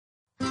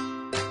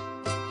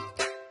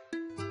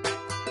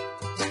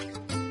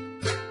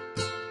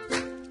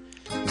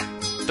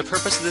The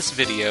purpose of this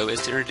video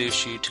is to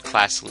introduce you to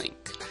ClassLink.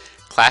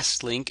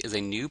 ClassLink is a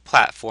new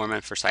platform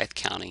in Forsyth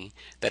County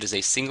that is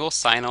a single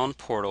sign-on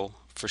portal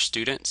for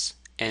students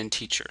and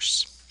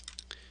teachers.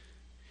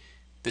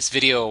 This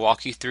video will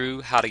walk you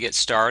through how to get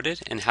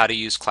started and how to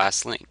use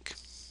ClassLink.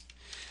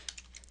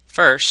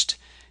 First,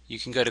 you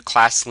can go to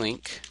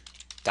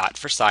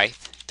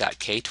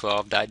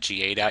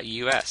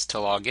classlink.forsyth.k12.ga.us to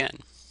log in.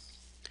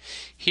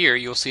 Here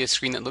you'll see a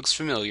screen that looks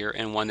familiar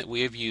and one that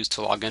we have used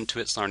to log into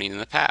its learning in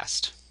the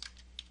past.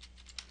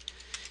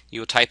 You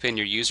will type in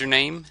your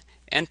username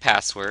and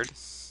password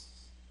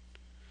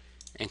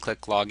and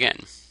click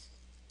Login.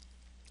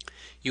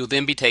 You will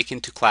then be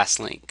taken to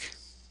ClassLink.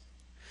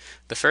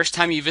 The first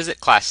time you visit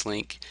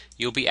ClassLink,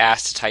 you'll be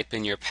asked to type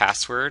in your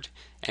password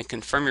and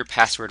confirm your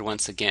password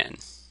once again.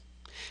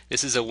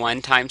 This is a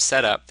one-time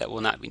setup that will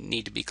not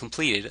need to be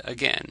completed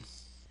again.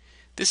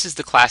 This is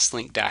the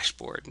ClassLink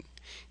dashboard.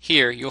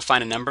 Here you'll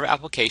find a number of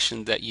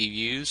applications that you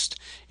used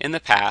in the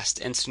past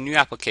and some new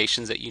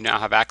applications that you now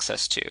have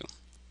access to.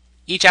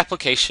 Each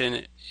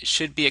application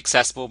should be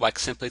accessible by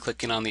simply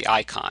clicking on the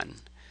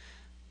icon.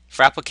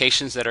 For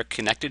applications that are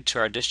connected to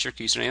our district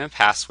username and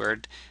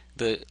password,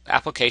 the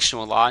application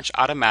will launch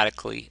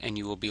automatically and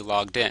you will be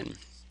logged in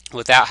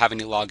without having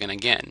to log in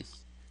again.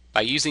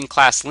 By using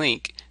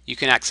ClassLink, you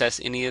can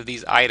access any of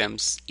these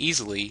items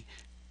easily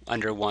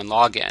under one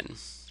login.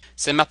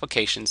 Some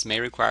applications may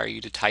require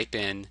you to type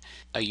in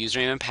a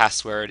username and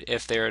password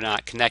if they are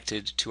not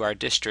connected to our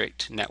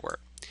district network.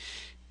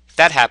 If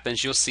that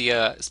happens, you'll see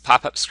a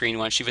pop-up screen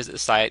once you visit the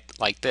site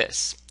like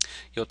this.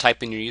 You'll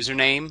type in your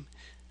username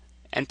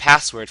and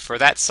password for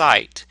that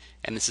site,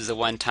 and this is a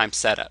one-time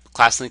setup.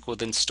 ClassLink will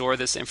then store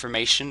this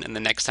information, and the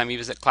next time you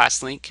visit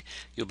ClassLink,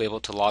 you'll be able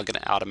to log in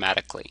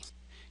automatically.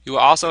 You will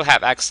also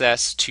have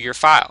access to your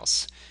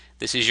files.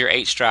 This is your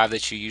H drive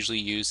that you usually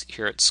use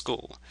here at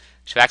school.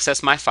 To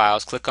access My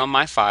Files, click on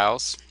My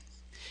Files.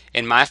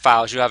 In My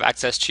Files, you'll have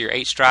access to your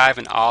H drive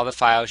and all the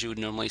files you would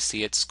normally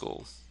see at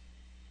school.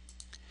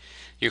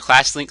 Your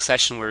ClassLink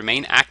session will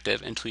remain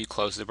active until you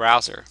close the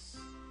browser.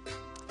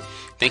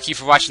 Thank you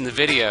for watching the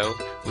video.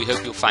 We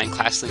hope you'll find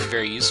ClassLink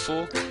very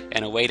useful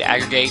and a way to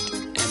aggregate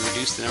and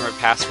reduce the number of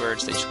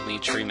passwords that you'll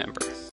need to remember.